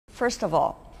First of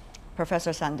all,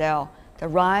 Professor Sandel, the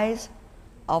rise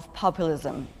of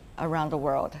populism around the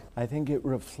world. I think it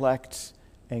reflects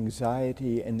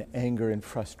anxiety and anger and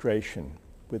frustration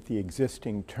with the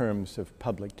existing terms of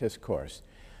public discourse.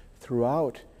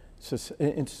 Throughout,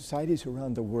 in societies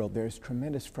around the world, there's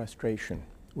tremendous frustration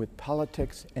with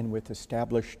politics and with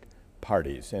established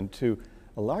parties. And to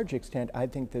a large extent, I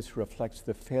think this reflects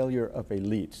the failure of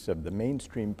elites, of the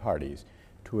mainstream parties,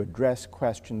 to address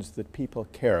questions that people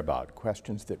care about,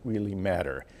 questions that really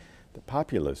matter. The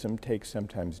populism takes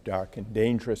sometimes dark and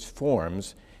dangerous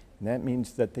forms, and that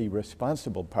means that the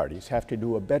responsible parties have to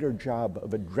do a better job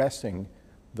of addressing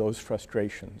those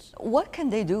frustrations. What can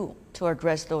they do to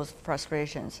address those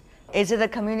frustrations? Is it a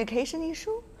communication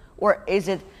issue, or is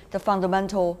it the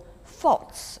fundamental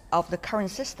faults of the current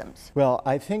systems? Well,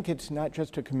 I think it's not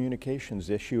just a communications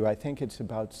issue. I think it's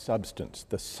about substance,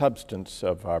 the substance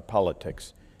of our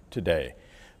politics today.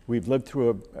 We've lived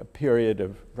through a period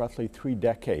of roughly 3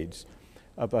 decades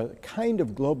of a kind of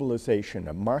globalization,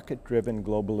 a market-driven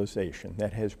globalization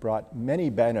that has brought many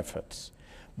benefits,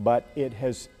 but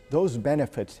those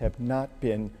benefits have not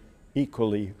been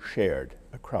equally shared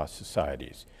across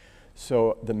societies.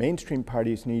 So the mainstream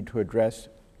parties need to address,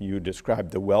 you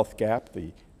described the wealth gap,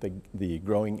 the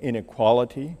growing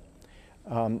inequality,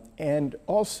 and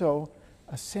also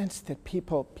a sense that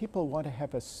people want to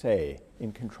have a say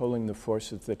in controlling the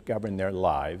forces that govern their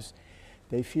lives.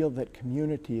 They feel that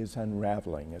community is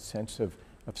unraveling, a sense of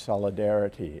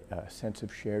solidarity, a sense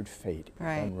of shared fate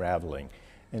unraveling.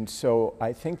 And so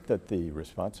I think that the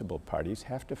responsible parties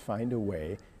have to find a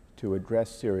way to address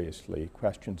seriously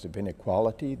questions of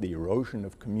inequality, the erosion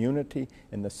of community,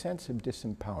 and the sense of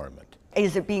disempowerment.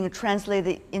 Is it being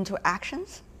translated into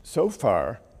actions? So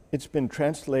far, it's been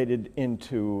translated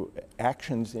into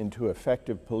actions, into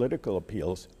effective political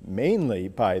appeals, mainly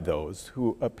by those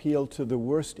who appeal to the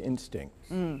worst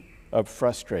instincts of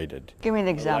frustrated. Give me an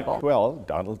example. Well,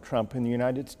 Donald Trump in the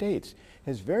United States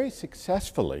has very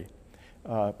successfully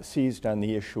seized on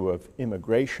the issue of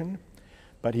immigration,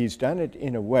 but he's done it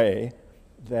in a way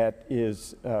that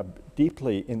is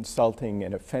deeply insulting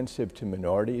and offensive to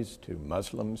minorities, to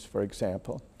Muslims, for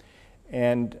example,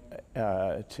 and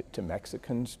to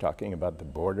Mexicans, talking about the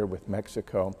border with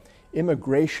Mexico.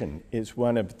 Immigration is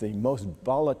one of the most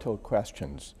volatile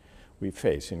questions we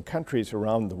face in countries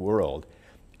around the world,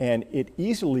 and it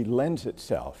easily lends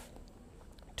itself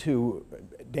to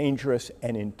dangerous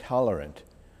and intolerant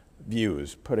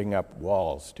views, putting up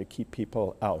walls to keep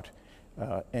people out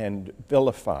and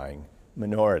vilifying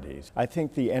minorities. I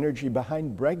think the energy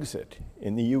behind Brexit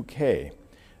in the UK,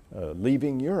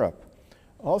 leaving Europe,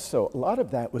 also a lot of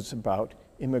that was about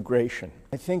immigration.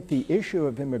 I think the issue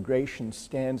of immigration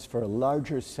stands for a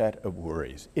larger set of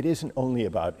worries. It isn't only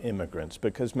about immigrants,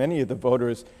 because many of the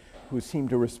voters who seem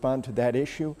to respond to that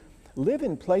issue live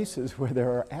in places where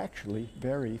there are actually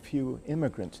very few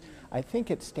immigrants. I think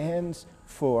it stands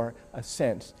for a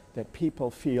sense that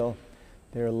people feel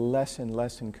they're less and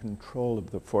less in control of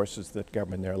the forces that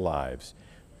govern their lives.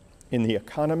 In the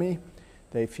economy,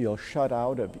 they feel shut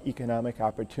out of economic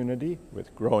opportunity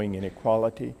with growing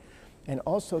inequality, and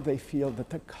also they feel that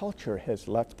the culture has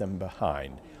left them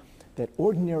behind, that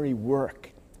ordinary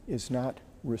work is not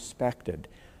respected.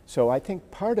 So I think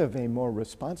part of a more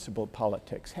responsible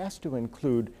politics has to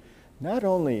include not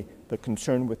only the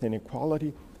concern with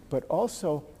inequality, but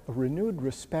also a renewed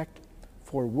respect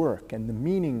for work and the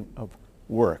meaning of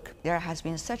work. There has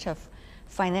been such a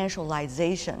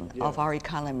financialization of our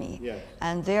economy,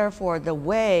 and therefore the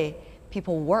way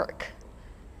people work,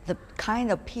 the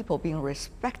kind of people being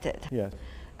respected,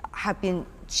 have been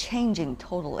changing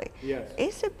totally.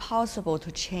 Is it possible to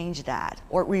change that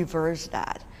or reverse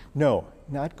that? No,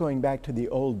 not going back to the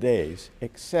old days,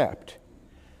 except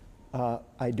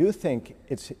I do think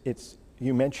it's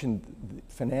you mentioned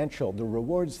financial, the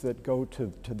rewards that go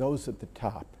to those at the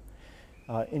top.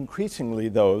 Increasingly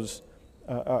those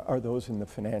are those in the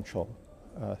financial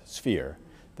sphere.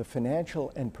 The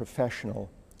financial and professional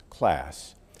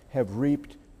class have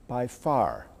reaped by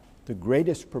far the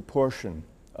greatest proportion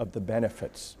of the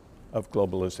benefits of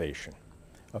globalization,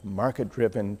 of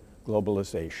market-driven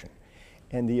globalization.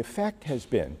 And the effect has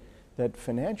been that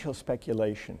financial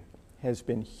speculation has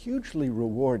been hugely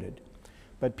rewarded,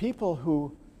 but people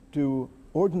who do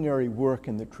ordinary work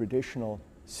in the traditional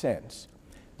sense,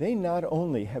 they not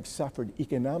only have suffered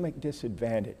economic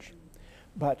disadvantage,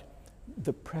 but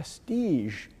the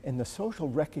prestige and the social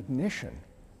recognition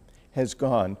has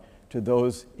gone to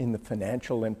those in the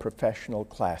financial and professional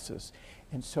classes.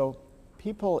 And so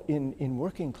people in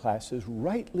working classes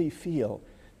rightly feel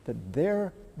that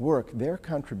their work, their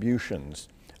contributions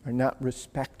are not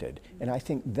respected. And I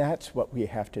think that's what we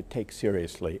have to take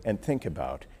seriously and think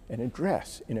about and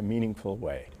address in a meaningful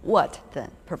way. What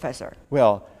then, Professor?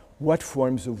 Well, what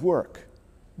forms of work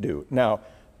do? Now,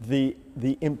 the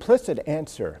implicit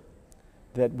answer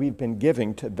that we've been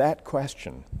giving to that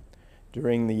question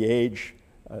during the age,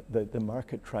 the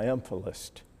market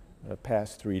triumphalist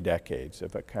past 3 decades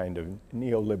of a kind of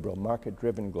neoliberal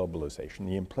market-driven globalization,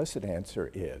 the implicit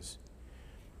answer is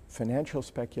financial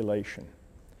speculation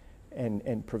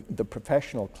and the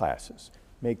professional classes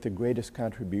make the greatest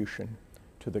contribution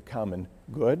to the common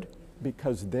good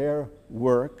because their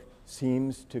work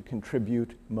seems to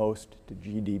contribute most to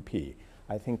GDP.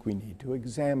 I think we need to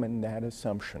examine that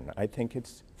assumption. I think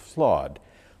it's flawed.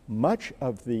 Much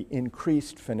of the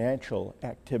increased financial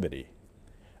activity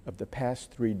of the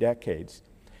past 3 decades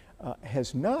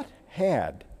has not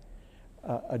had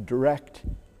a direct,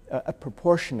 a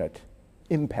proportionate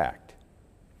impact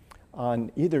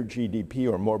on either GDP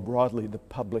or more broadly the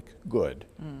public good.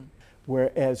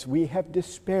 Whereas we have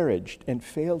disparaged and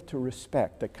failed to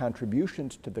respect the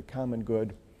contributions to the common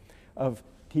good of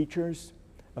teachers,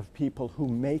 of people who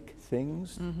make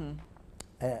things,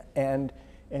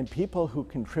 and people who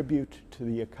contribute to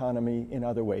the economy in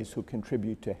other ways, who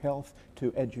contribute to health,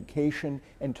 to education,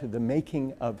 and to the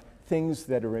making of things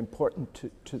that are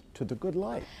important to the good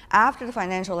life. After the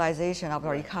financialization of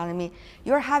our economy,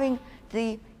 you're having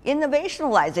the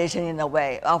innovationalization in a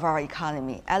way of our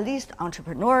economy. At least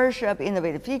entrepreneurship,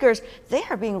 innovative figures, they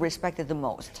are being respected the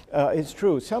most. It's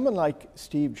true. Someone like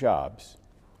Steve Jobs,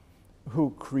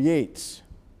 who creates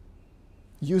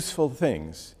useful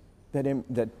things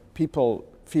that people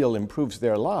feel improves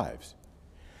their lives,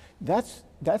 that's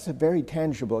a very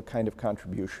tangible kind of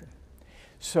contribution.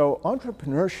 So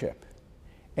entrepreneurship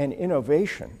and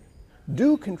innovation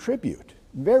do contribute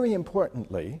very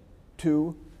importantly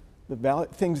to the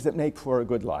things that make for a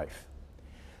good life.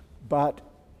 But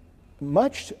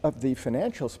much of the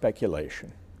financial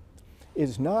speculation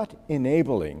is not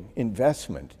enabling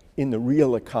investment in the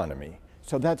real economy.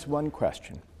 So that's one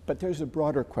question. But there's a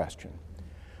broader question.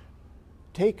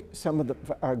 Take some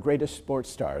of our greatest sports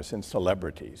stars and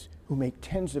celebrities who make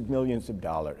tens of millions of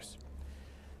dollars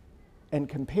and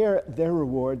compare their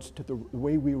rewards to the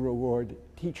way we reward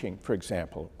teaching, for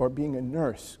example, or being a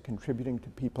nurse contributing to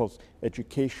people's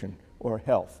education or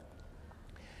health.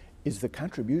 Is the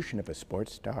contribution of a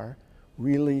sports star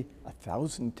really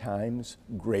 1,000 times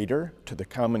greater to the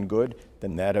common good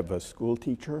than that of a school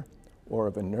teacher or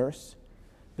of a nurse?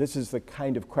 This is the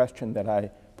kind of question that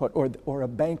I put, or a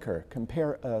banker.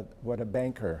 Compare what a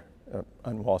banker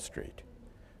on Wall Street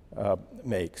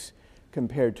makes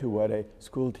compared to what a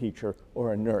school teacher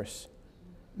or a nurse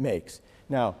makes.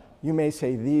 Now, you may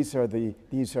say these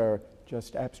are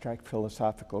just abstract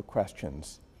philosophical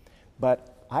questions,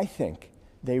 but I think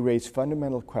they raise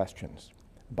fundamental questions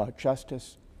about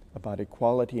justice, about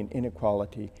equality and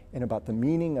inequality, and about the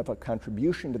meaning of a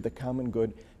contribution to the common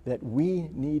good that we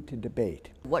need to debate.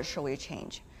 What shall we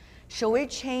change? Shall we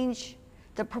change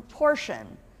the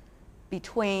proportion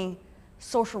between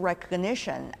social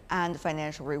recognition and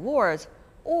financial rewards,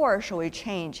 or shall we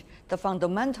change the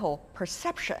fundamental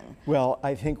perception? Well,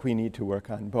 I think we need to work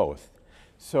on both.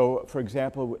 So, for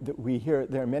example,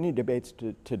 there are many debates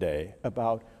today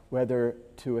about whether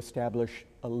to establish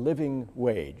a living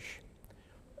wage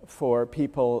for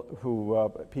people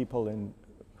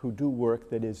who do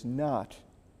work that is not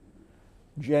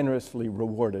generously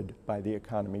rewarded by the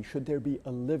economy. Should there be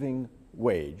a living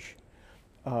wage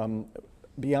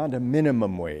beyond a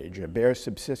minimum wage, a bare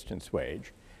subsistence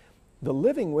wage? The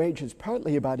living wage is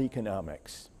partly about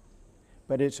economics,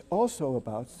 but it's also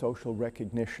about social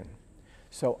recognition.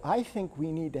 So I think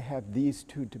we need to have these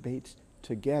two debates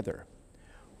together.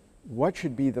 What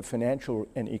should be the financial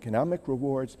and economic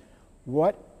rewards?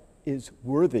 What is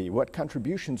worthy? What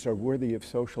contributions are worthy of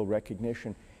social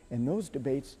recognition? And those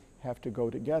debates have to go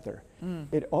together.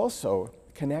 It also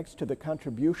connects to the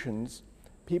contributions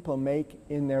people make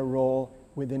in their role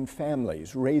within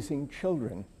families, raising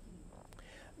children.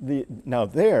 Now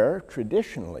there,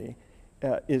 traditionally,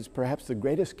 is perhaps the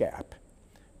greatest gap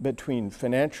between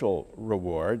financial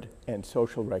reward and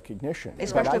social recognition.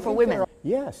 Especially for women.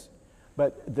 Yes,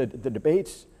 but the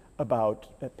debates about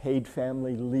paid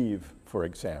family leave, for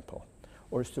example,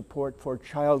 or support for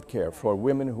childcare for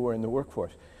women who are in the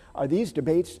workforce, are these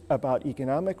debates about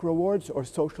economic rewards or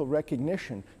social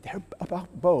recognition? They're about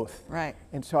both. Right.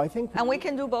 And so I think... And we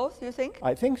can do both, you think?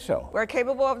 I think so. We're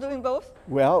capable of doing both?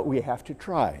 Well, we have to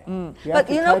try. We But have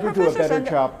to you try know, to do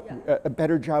Professor a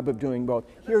better job of doing both.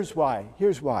 Here's why.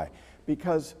 Here's why.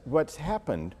 Because what's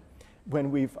happened when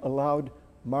we've allowed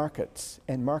markets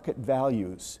and market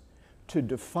values to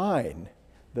define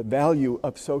the value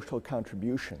of social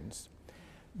contributions,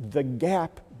 the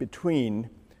gap between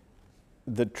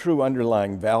the true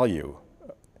underlying value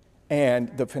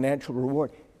and the financial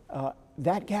reward,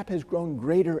 that gap has grown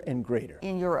greater and greater.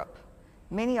 In Europe,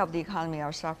 many of the economies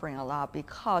are suffering a lot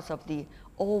because of the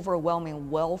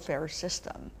overwhelming welfare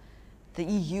system the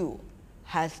EU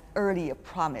has earlier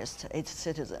promised its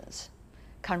citizens.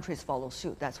 Countries follow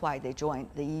suit. That's why they joined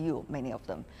the EU, many of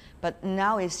them. But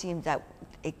now it seems that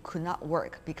it could not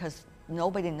work because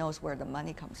nobody knows where the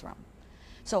money comes from.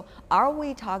 So are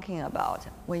we talking about,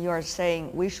 when you are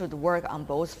saying we should work on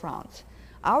both fronts,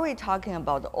 are we talking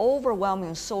about the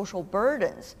overwhelming social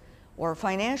burdens or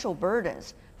financial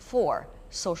burdens for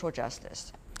social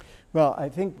justice? Well, I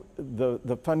think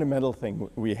the fundamental thing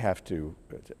we have to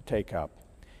take up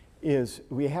is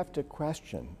we have to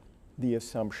question the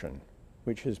assumption,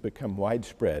 which has become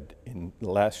widespread in the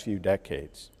last few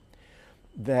decades,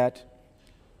 that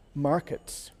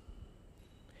markets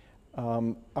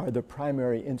are the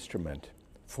primary instrument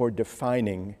for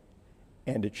defining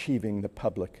and achieving the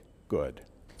public good.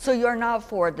 So you're not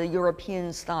for the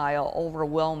European-style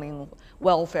overwhelming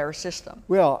welfare system?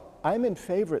 Well, I'm in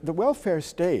favor. The welfare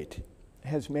state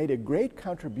has made a great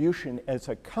contribution as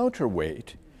a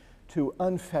counterweight to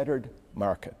unfettered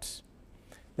markets.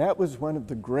 That was one of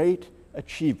the great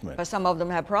achievements. But some of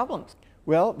them have problems.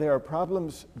 Well, there are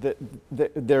problems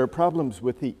there are problems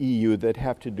with the EU that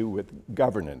have to do with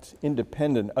governance,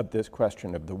 independent of this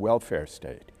question of the welfare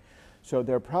state. So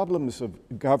there are problems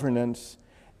of governance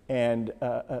and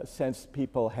a sense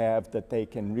people have that they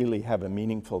can really have a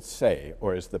meaningful say,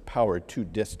 or is the power too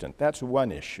distant? That's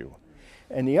one issue.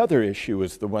 And the other issue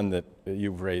is the one that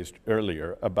you've raised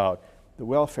earlier about the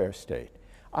welfare state.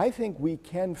 I think we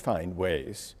can find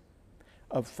ways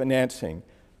of financing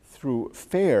through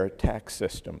fair tax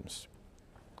systems,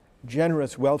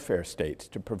 generous welfare states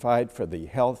to provide for the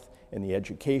health and the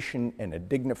education and a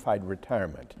dignified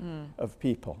retirement of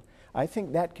people. I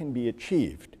think that can be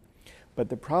achieved. But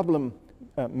the problem,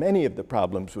 many of the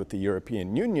problems with the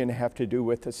European Union have to do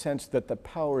with the sense that the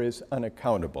power is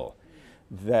unaccountable,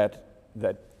 that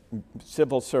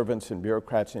civil servants and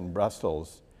bureaucrats in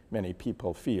Brussels, many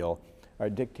people feel, are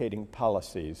dictating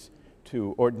policies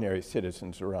to ordinary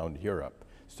citizens around Europe.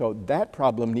 So that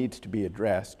problem needs to be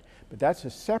addressed, but that's a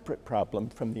separate problem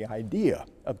from the idea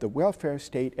of the welfare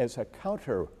state as a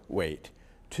counterweight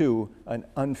to an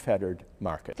unfettered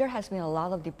market. There has been a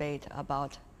lot of debate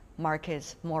about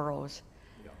markets, morals,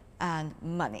 and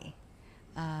money.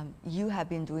 You have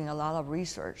been doing a lot of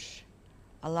research,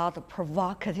 a lot of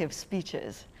provocative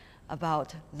speeches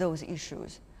about those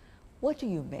issues. What do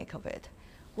you make of it?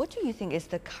 What do you think is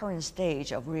the current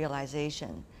stage of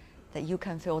realization that you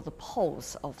can feel the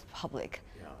pulse of the public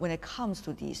when it comes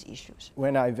to these issues?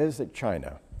 When I visit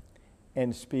China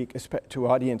and speak to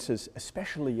audiences,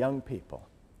 especially young people,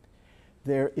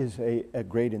 there is a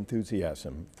great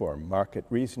enthusiasm for market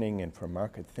reasoning and for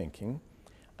market thinking,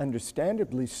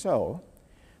 understandably so,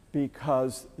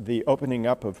 because the opening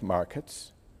up of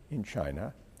markets in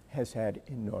China has had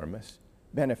enormous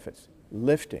benefits,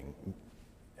 lifting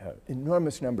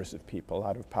enormous numbers of people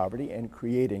out of poverty and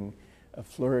creating a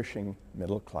flourishing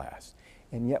middle class.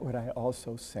 And yet what I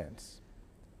also sense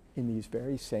in these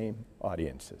very same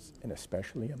audiences, and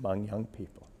especially among young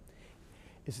people,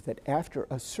 is that after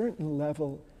a certain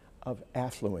level of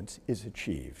affluence is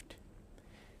achieved,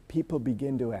 people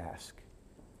begin to ask,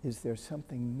 is there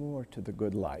something more to the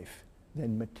good life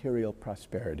than material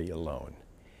prosperity alone?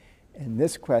 And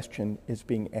this question is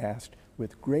being asked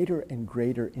with greater and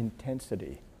greater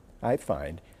intensity, I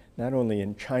find, not only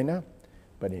in China,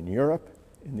 but in Europe,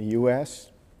 in the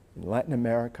US, in Latin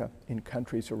America, in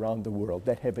countries around the world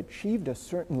that have achieved a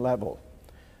certain level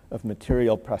of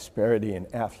material prosperity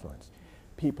and affluence.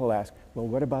 People ask, well,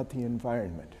 what about the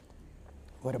environment?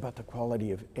 What about the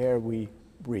quality of air we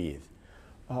breathe?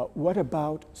 What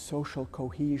about social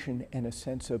cohesion and a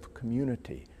sense of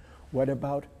community? What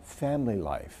about family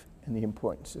life and the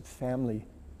importance of family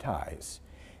ties?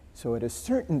 So at a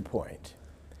certain point,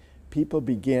 people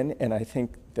begin, and I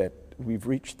think that we've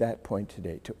reached that point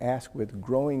today, to ask with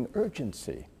growing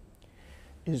urgency,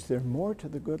 is there more to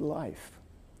the good life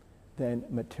than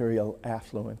material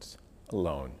affluence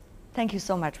alone? Thank you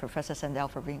so much, Professor Sandel,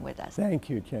 for being with us. Thank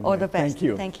you, Tian Wei. All the best. Thank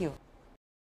you. Thank you.